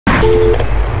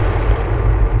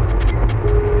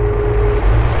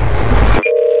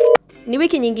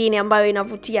wiki nyingine ambayo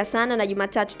inavutia sana na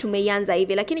Jumatatu tumeianza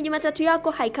hivi. Lakini Jumatatu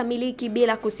yako haikamiliki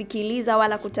bila kusikiliza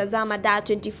wala kutazama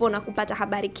Dar24 na kupata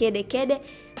habari kede kede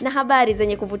na habari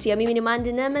zenye kuvutia. Mimi ni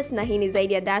Mandy Nemes na hii ni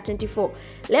Zaidi ya Dar24.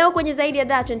 Leo kwenye Zaidi ya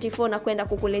Dar24 na kwenda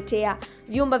kukuletea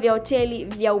vyumba vya hoteli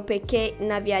vya upekee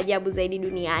na vya ajabu zaidi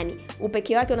duniani.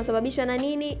 Upekee wake unasababishwa na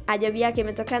nini? Ajabu yake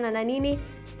imetokana na nini?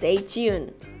 Stay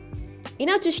tuned.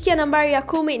 Inayotushikia nambari ya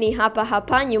 10 ni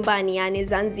hapa nyumbani, yani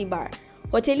Zanzibar.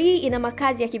 Hoteli hii ina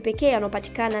makazi ya kipekee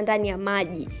yanayopatikana ndani ya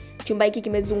maji. Chumba hiki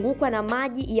kimezungukwa na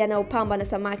maji yanayopambwa na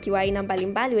samaki wa aina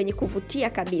mbalimbali wenye kuvutia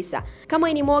kabisa.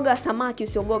 Kama ni mwoga wa samaki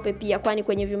usiogope pia, kwani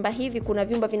kwenye vyumba hivi kuna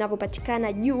vyumba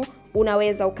vinavyopatikana juu,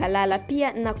 unaweza ukalala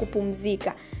pia na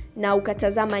kupumzika na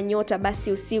ukatazama nyota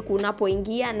basi usiku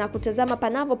unapoingia na kutazama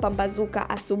panapopambazuka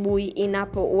asubuhi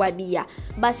inapowadia.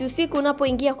 Basi usiku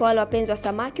unapoingia, kwa wale wapenzi wa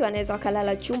samaki wanaweza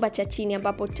wakalala chumba cha chini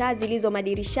ambapo taa zilizo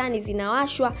madirishani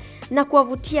zinawashwa na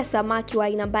kuwavutia samaki wa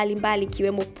aina mbalimbali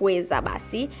kiwemo pweza.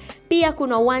 Basi pia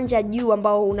kuna uwanja juu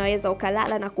ambao unaweza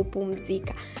ukalala na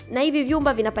kupumzika. Na hivi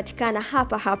vyumba vinapatikana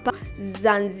hapa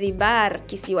Zanzibar,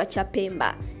 kisiwa cha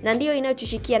Pemba. Na ndiyo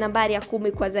inayotushikia nambari ya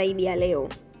 10 kwa zaidi ya leo.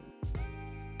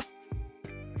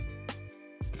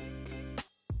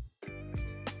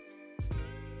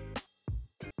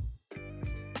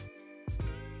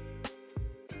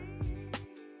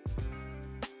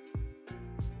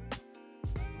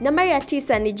 Nambari ya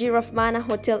 9 ni Giraffe Manor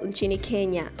Hotel nchini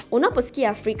Kenya. Unaposikia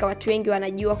Afrika, watu wengi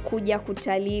wanajua kuja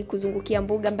kutalii, kuzungukia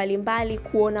mbuga mbalimbali,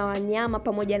 kuona wanyama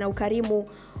pamoja na ukarimu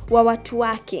wa watu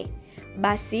wake.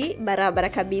 Basi barabara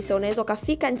kabisa, unaweza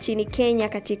kufika nchini Kenya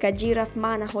katika Giraffe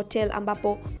Manor Hotel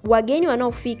ambapo wageni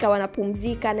wanaofika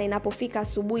wanapumzika, na inapofika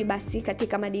asubuhi basi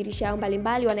katika madirisha yao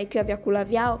mbalimbali wanaikiwa vyakula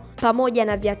vyao pamoja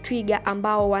na vya twiga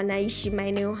ambao wanaishi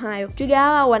maeneo hayo. Twiga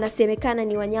hawa wanasemekana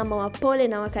ni wanyama wapole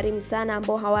na wakarimu sana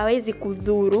ambao hawawezi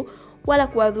kudhuru wala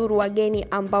kuwadhuru wageni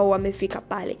ambao wamefika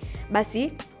pale.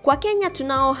 Basi kwa Kenya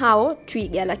tunao hao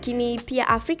twiga, lakini pia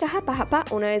Afrika hapa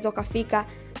unaweza kufika.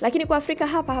 Lakini kwa Afrika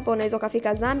hapa unaweza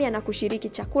kufika Zambia na kushiriki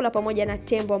chakula pamoja na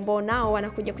tembo ambao nao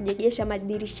wanakuja kujegesha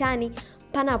madirishani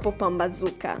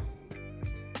panapopambazuka.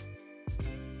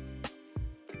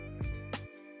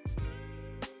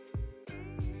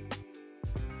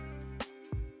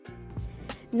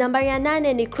 Nambari ya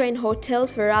 8 ni Crane Hotel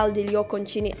Ferald iliyoko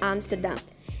nchini Amsterdam.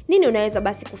 Nini unaweza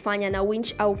basi kufanya na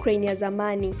winch au crane ya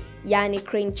zamani, yani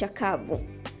crane chakavu?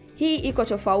 Hii iko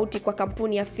tofauti kwa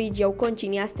kampuni ya Fiji huko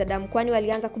nchini Amsterdam, kwani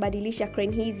walianza kubadilisha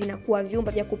crane hizi na kuwa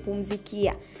vyumba vya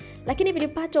kupumzikia. Lakini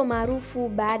vilipata umaarufu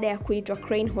baada ya kuitwa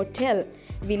Crane Hotel.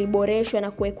 Viliboreshwa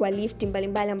na kuwekwa lift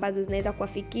mbalimbali ambazo zinaweza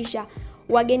kuwafikisha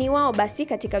wageni wao basi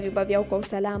katika vyumba vyao kwa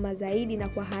usalama zaidi na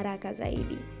kwa haraka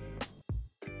zaidi.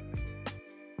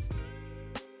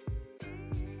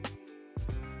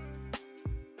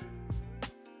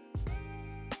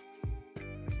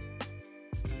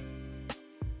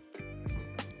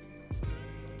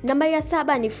 Nambari ya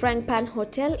 7 ni Frank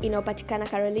Hotel inayopatikana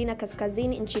Carolina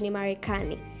Kaskazini nchini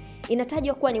Marekani.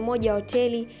 Inatajwa kuwa ni moja ya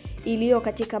hoteli iliyo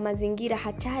katika mazingira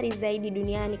hatari zaidi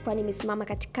duniani, kwani imesimama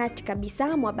katikati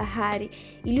kabisa mwa bahari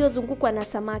iliyozungukwa na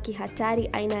samaki hatari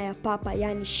aina ya papa,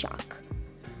 yani shark.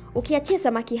 Ukiachia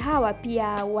samaki hawa, pia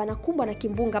wanakumbwa na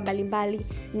kimbunga mbalimbali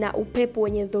na upepo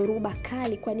wenye dhoruba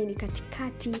kali, kwani ni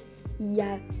katikati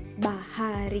ya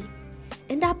bahari.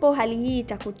 Endapo hali hii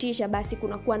itakutisha, basi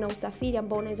kunakuwa na usafiri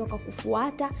ambao unaweza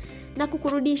kukufuata na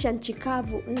kukurudisha nchi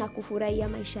kavu na kufurahia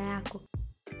maisha yako.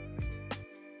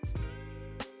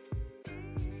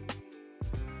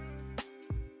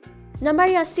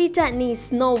 Nambari ya 6 ni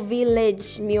Snow Village,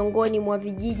 miongoni mwa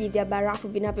vijiji vya barafu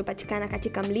vinavyopatikana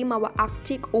katika mlima wa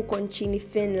Arctic huko nchini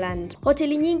Finland.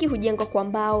 Hoteli nyingi hujengwa kwa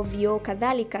mbao, vioo,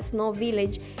 kadhalika Snow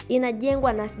Village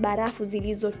inajengwa na barafu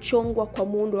zilizochongwa kwa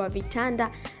muundo wa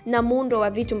vitanda na muundo wa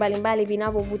vitu mbalimbali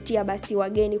vinavyovutia basi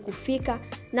wageni kufika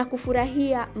na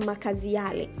kufurahia makazi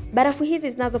yale. Barafu hizi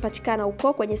zinazopatikana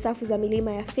huko kwenye safu za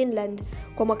milima ya Finland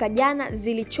kwa mwaka jana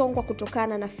zilichongwa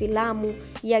kutokana na filamu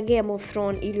ya Game of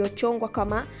Thrones iliyochongwa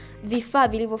kama vifaa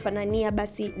vilivyofanania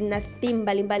basi na theme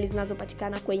mbalimbali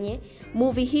zinazopatikana kwenye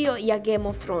movie hiyo ya Game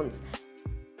of Thrones.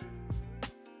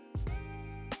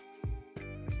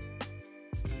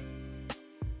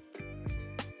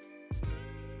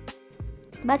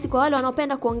 Basi kwa wale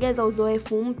wanaopenda kuongeza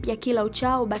uzoefu mpya kila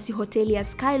uchao, basi hoteli ya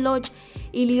Sky Lodge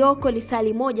iliyoko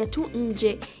lisali moja tu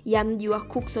nje ya mji wa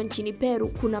Cusco nchini Peru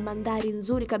kuna mandhari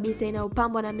nzuri kabisa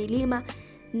inayopambwa na milima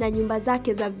na nyumba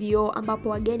zake za vioo ambapo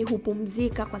wageni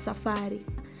hupumzika kwa safari.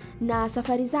 Na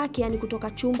safari zake, yani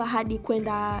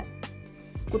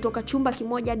kutoka chumba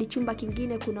kimoja hadi chumba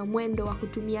kingine, kuna mwendo wa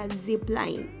kutumia zip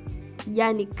line,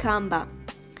 yani kamba.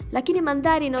 Lakini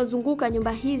mandhari inayozunguka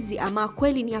nyumba hizi ama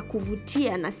kweli ni ya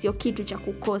kuvutia na sio kitu cha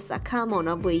kukosa kama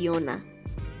unavyoiona.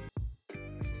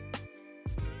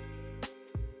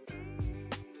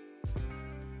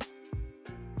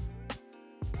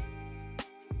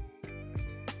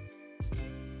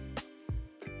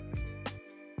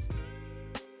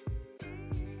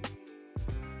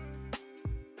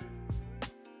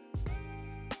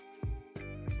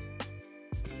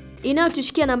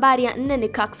 Inayotushikia nambari ya 4 ni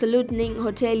Kaksalutning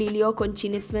hoteli iliyoko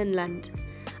nchini Finland.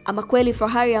 Ama kweli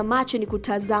fahari ya macho ni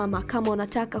kutazama. Kama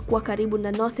unataka kuwa karibu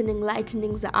na Northern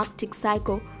Lightning za Arctic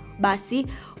Cycle, basi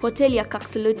hoteli ya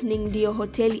Kaksalutning ndiyo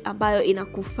hoteli ambayo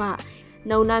inakufaa.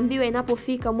 Na unaambiwa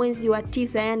inapofika mwezi wa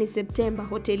 9 yani Septemba,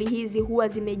 hoteli hizi huwa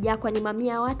zimejaa kwani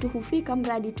mamia ya watu hufika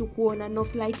mradi tu kuona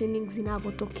North Lightning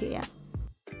zinapotokea.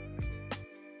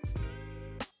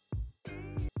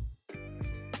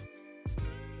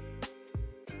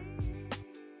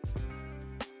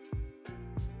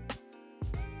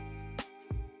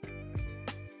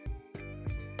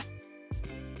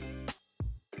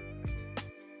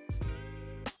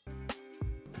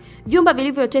 Vyumba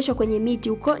vilivyooteshwa kwenye miti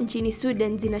huko nchini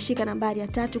Sweden zinashika nambari ya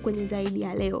 3 kwenye zaidi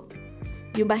ya leo.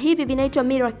 Vyumba hivi vinaitwa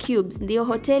Mirror Cubes, ndio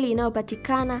hoteli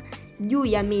inayopatikana juu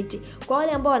ya miti. Kwa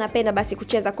wale ambao wanapenda basi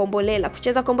kucheza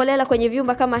kombolela kwenye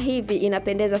vyumba kama hivi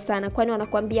inapendeza sana, kwani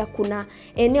wanakuambia kuna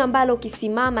eneo ambalo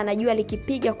ukisimama na jua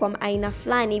likipiga kwa aina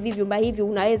fulani hivi vyumba hivi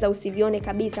unaweza usivione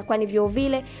kabisa, kwani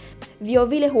vio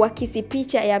vile huakisi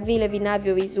picha ya vile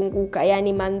vinavyovizunguka,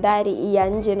 yani mandhari ya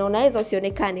nje, na unaweza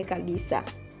usionekane kabisa.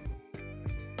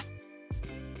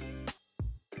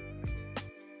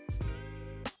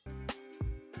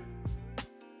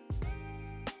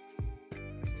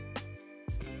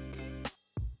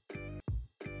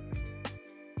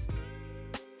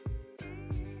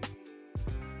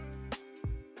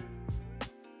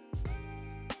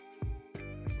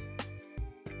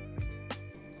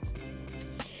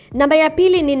 Nambari ya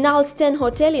 2 ni Nalsten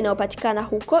Hotel inayopatikana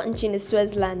huko nchini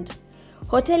Switzerland.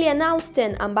 Hoteli ya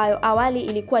Nalsten ambayo awali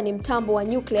ilikuwa ni mtambo wa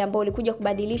nyuklia ambao ulikuja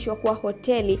kubadilishwa kuwa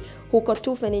hoteli huko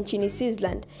Tufen nchini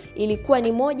Switzerland, ilikuwa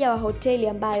ni moja wa hoteli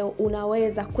ambayo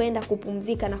unaweza kwenda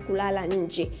kupumzika na kulala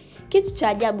nje. Kitu cha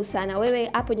ajabu sana, wewe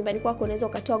hapo nyumbani kwako unaweza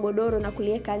ukatoa godoro na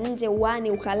kuliweka nje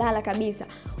uani ukalala kabisa,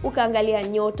 ukaangalia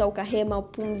nyota, ukahema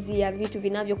pumzi ya vitu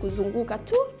vinavyokuzunguka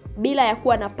tu bila ya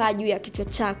kuwa na paa juu ya kichwa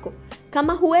chako.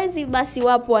 Kama huwezi, basi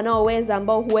wapo wanaoweza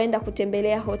ambao huenda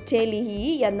kutembelea hoteli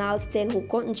hii ya Nalsten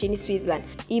huko nchini Switzerland.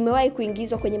 Imewahi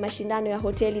kuingizwa kwenye mashindano ya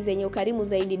hoteli zenye ukarimu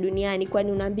zaidi duniani,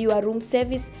 kwani unaambiwa room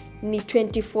service ni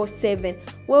 24/7.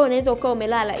 Wewe unaweza ukawa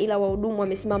umelala ila wahudumu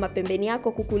wamesimama pembeni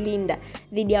yako kukulinda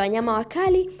dhidi ya wanyama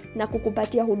wakali na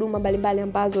kukupatia huduma mbalimbali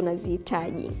ambazo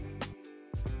unazihitaji.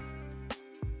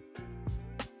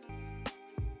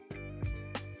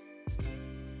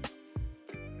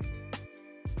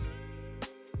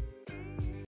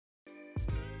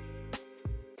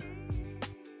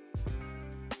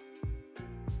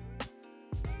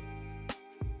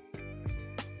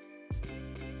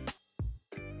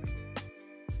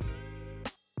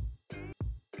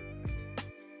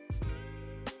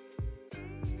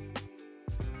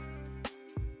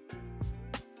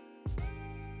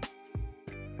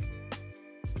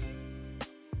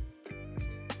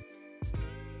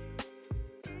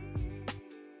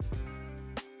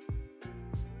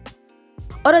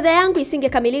 Orodha yangu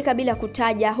isingekamilika bila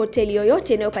kutaja hoteli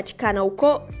yoyote inayopatikana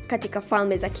huko katika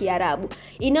falme za Kiarabu.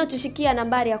 Inayotushikia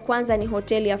nambari ya kwanza ni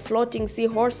hoteli ya Floating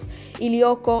Seahorse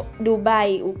iliyoko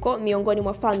Dubai huko miongoni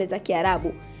mwa falme za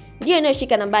Kiarabu. Ndio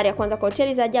inayoshika nambari ya kwanza kwa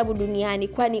hoteli za ajabu duniani,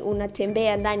 kwani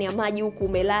unatembea ndani ya maji huku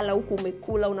umelala, huku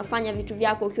umekula, unafanya vitu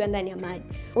vyako ukiwa ndani ya maji.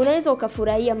 Unaweza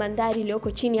ukafurahia mandhari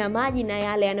iliyoko chini ya maji na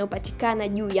yale yanayopatikana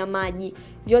juu ya maji.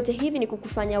 Vyote hivi ni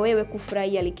kukufanya wewe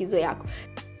kufurahia likizo yako.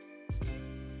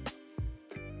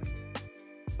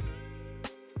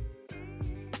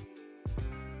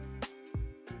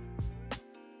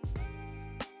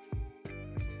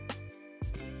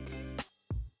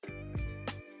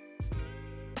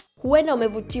 Huenda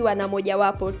umevutiwa na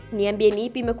mojawapo. Niambie ni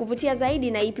ipi imekuvutia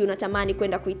zaidi na ipi unatamani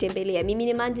kwenda kuitembelea. Mimi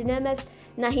ni Mandy Nemes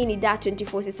na hii ni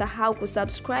Dar24. Usisahau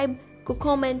kusubscribe,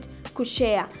 kucomment,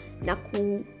 kushare na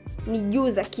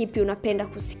kunijuza kipi unapenda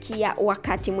kusikia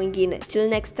wakati mwingine. Till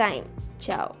next time.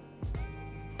 Ciao.